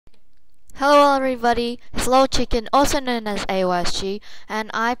Hello everybody, it's Low Chicken, also known as AOSG,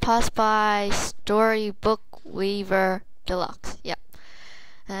 and I passed by StoryBook Weaver Deluxe. Yep.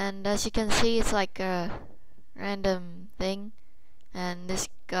 And as you can see, it's like a random thing, and this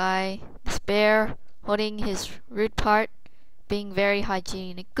guy, this bear, holding his root part, being very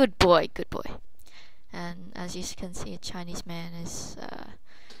hygienic. Good boy, good boy. And as you can see, a Chinese man is,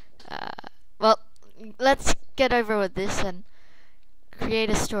 well, let's get over with this and create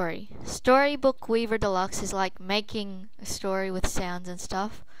a story. StoryBook Weaver Deluxe is like making a story with sounds and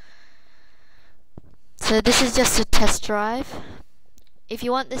stuff. So this is just a test drive. If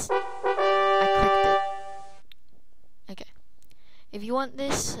you want this, I clicked it. Okay. If you want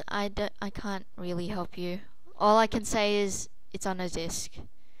this, I can't really help you. All I can say is it's on a disk.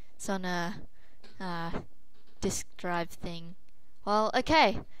 It's on a disk drive thing. Well,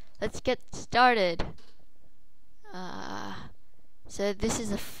 okay. Let's get started. So this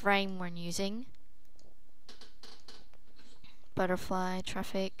is the frame we're using. Butterfly,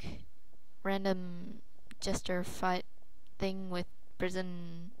 traffic, random gesture fight thing with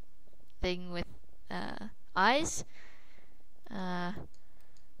prison thing with eyes.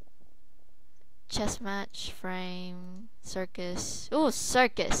 Chess match, frame, circus. Oh,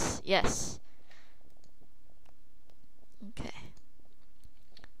 circus, yes. Okay.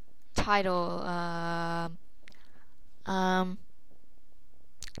 Title,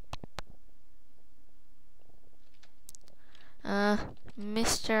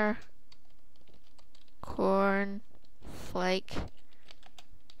 Mr. Cornflake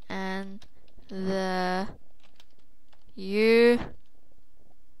and the U.G.D.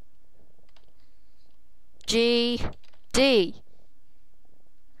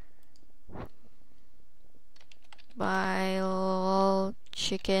 by Lol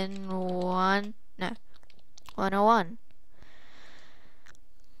Chicken 101.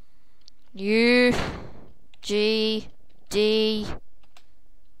 U.G.D.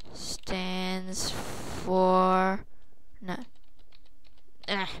 stands for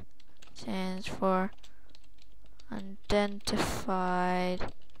stands for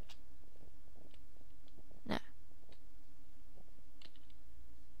unidentified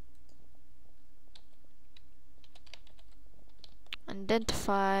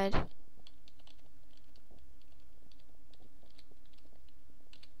unidentified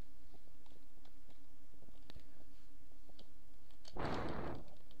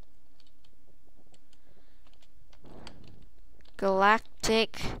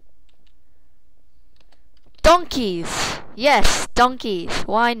galactic donkeys. Yes, donkeys.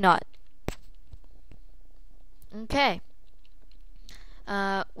 Why not? Okay.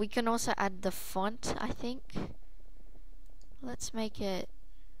 We can also add the font, I think. Let's make it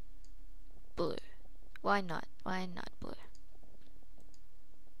blue. Why not? Why not blue?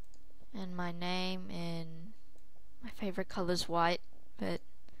 And my name in my favorite color is white, but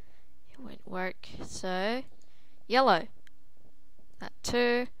it won't work. So yellow. That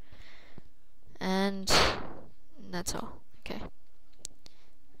too. And that's all. Okay.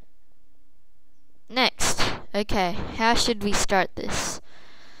 Next. Okay, how should we start this?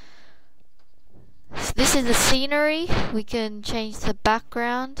 So this is the scenery. We can change the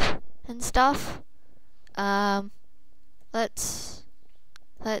background and stuff. Let's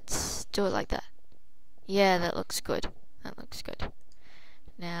do it like that. Yeah, that looks good. That looks good.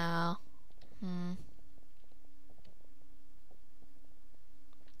 Now,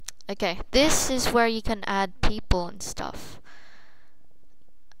 okay, this is where you can add people and stuff.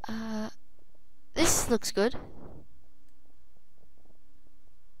 This looks good.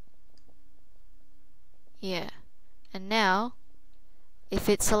 Yeah. And now, if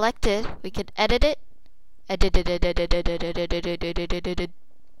it's selected, we could edit it.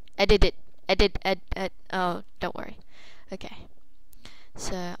 Oh, don't worry. Okay.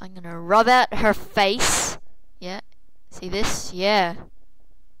 So I'm gonna rub out her face. Yeah. See this? Yeah.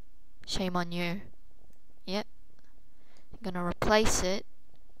 Shame on you. Yep. I'm gonna replace it.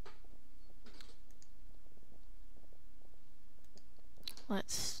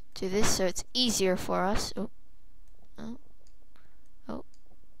 Let's do this so it's easier for us. Oh. Oh. Oh.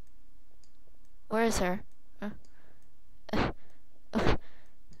 Where is her?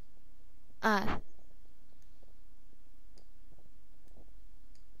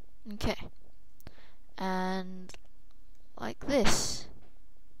 Okay. And like this.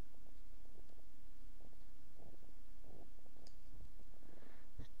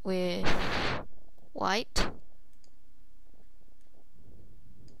 With white.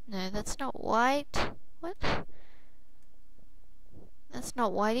 No, that's not white. What? That's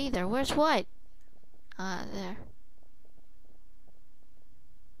not white either. Where's white? Ah, there.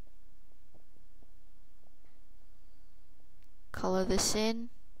 color this in.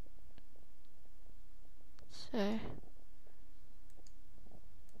 So,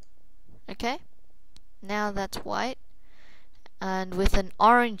 okay, now that's white, and with an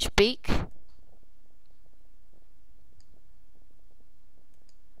orange beak,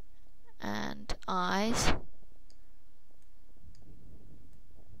 and eyes.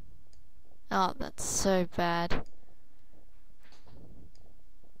 Oh, that's so bad.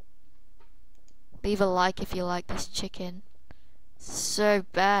 Leave a like if you like this chicken. So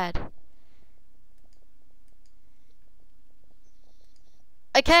bad.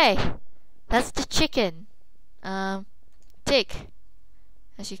 Okay, that's the chicken. Tick.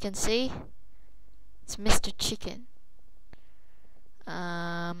 As you can see, it's Mr. Chicken.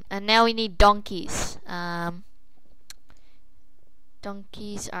 And now we need donkeys.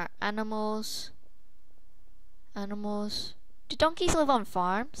 Donkeys are animals. Animals. Do donkeys live on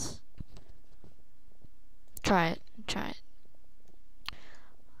farms? Try it. Try it.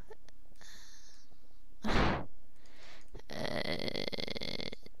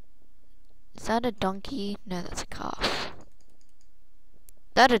 Is that a donkey? No, that's a calf.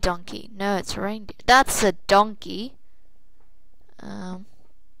 That a donkey? No, it's a reindeer. That's a donkey.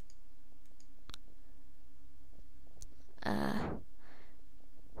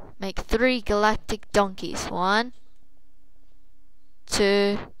 Make 3 galactic donkeys. 1,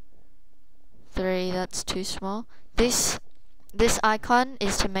 2, 3. That's too small. This icon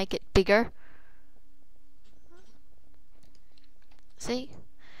is to make it bigger. See?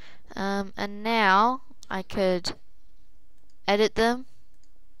 And now I could edit them.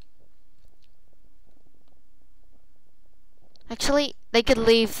 Actually, they could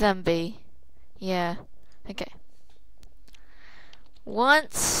leave them be. Yeah. Okay.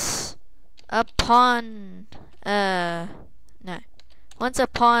 Once upon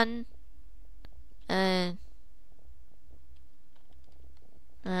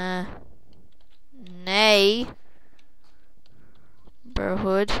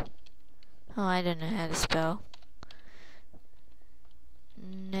neighborhood. Oh, I don't know how to spell.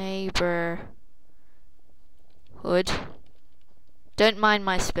 Neighborhood. Don't mind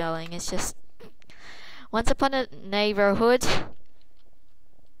my spelling, it's just once upon a neighborhood,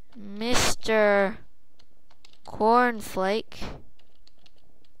 Mr. Cornflake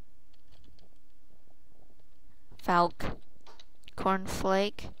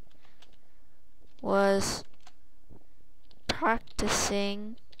Cornflake was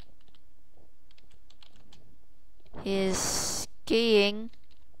practicing his skiing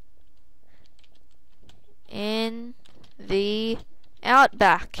in the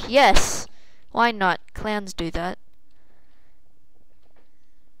outback. Yes, why not? Clowns do that.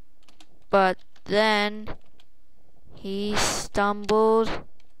 But then he stumbled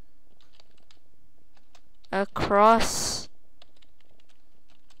across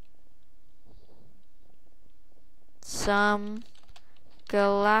some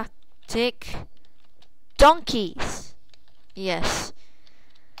galactic donkeys. Yes.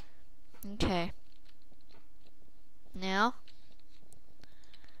 Okay. Now,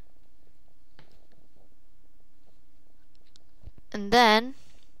 and then,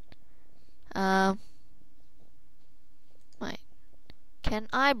 wait, can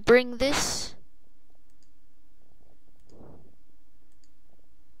I bring this?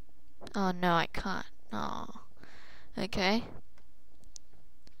 Oh no, I can't. Oh, okay.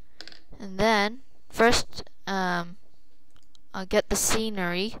 And then, first, I'll get the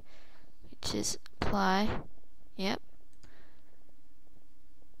scenery, which is apply. Yep.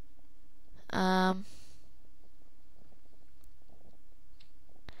 And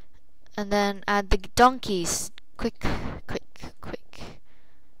then add the donkeys. Quick.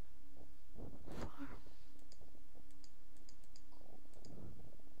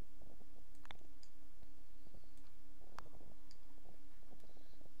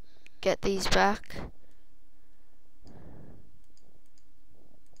 Get these back.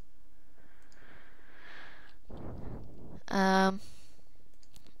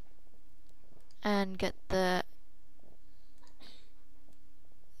 And get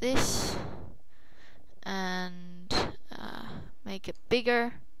this and make it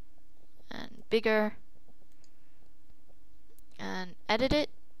bigger and bigger and edit it.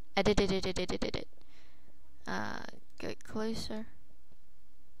 Get closer.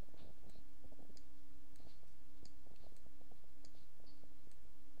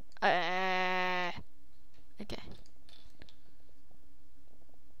 Okay.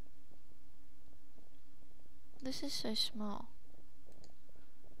 This is so small.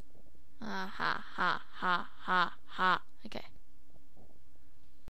 Ha. Okay.